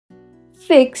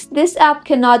Fix: this app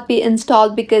cannot be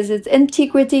installed because its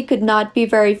integrity could not be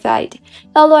verified.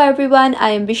 Hello everyone, I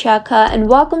am Vishakha and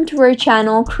welcome to our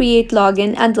channel Create,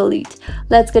 Login and Delete.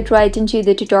 Let's get right into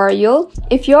the tutorial.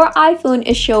 If your iPhone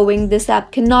is showing this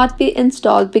app cannot be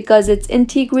installed because its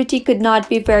integrity could not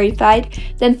be verified,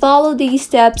 then follow these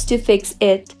steps to fix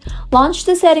it. Launch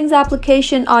the Settings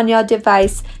application on your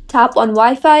device. Tap on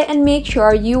Wi-Fi and make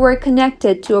sure you are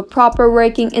connected to a proper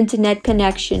working internet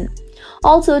connection.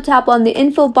 Also, tap on the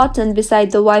info button beside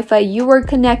the Wi-Fi you are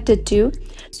connected to.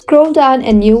 Scroll down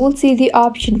and you will see the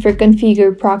option for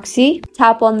Configure Proxy.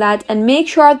 Tap on that and make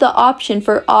sure the option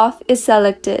for Off is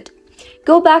selected.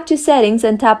 Go back to Settings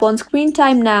and tap on Screen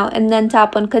Time Now and then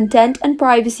tap on Content and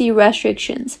Privacy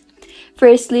Restrictions.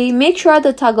 Firstly, make sure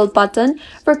the toggle button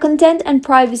for Content and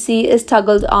Privacy is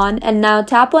toggled on, and now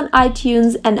tap on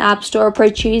iTunes and App Store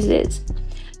Purchases.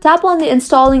 Tap on the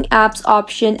Installing Apps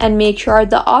option and make sure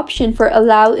the option for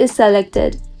Allow is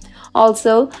selected.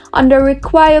 Also, under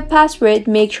Require Password,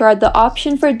 make sure the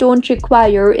option for Don't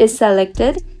Require is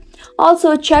selected.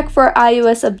 Also, check for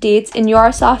iOS updates in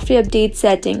your software update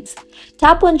settings.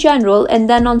 Tap on General and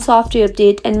then on Software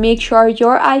Update and make sure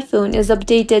your iPhone is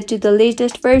updated to the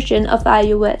latest version of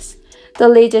iOS. The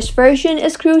latest version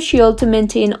is crucial to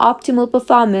maintain optimal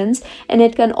performance, and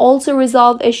it can also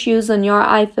resolve issues on your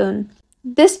iPhone.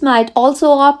 This might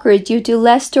also occur due to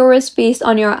less storage space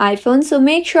on your iPhone, so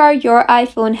make sure your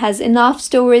iPhone has enough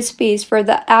storage space for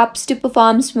the apps to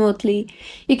perform smoothly.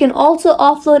 You can also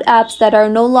offload apps that are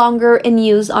no longer in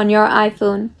use on your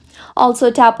iPhone. Also,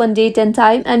 tap on Date and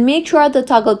Time and make sure the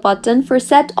toggle button for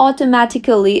Set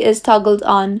Automatically is toggled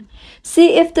on.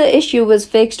 See if the issue was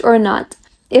fixed or not.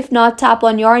 If not, tap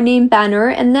on Your Name banner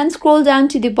and then scroll down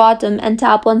to the bottom and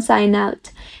tap on Sign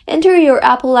Out. Enter your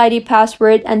Apple ID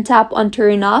password and tap on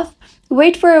Turn Off.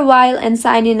 Wait for a while and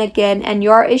sign in again, and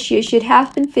your issue should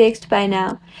have been fixed by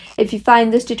now. If you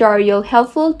find this tutorial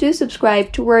helpful, do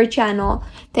subscribe to our channel.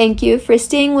 Thank you for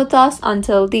staying with us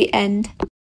until the end.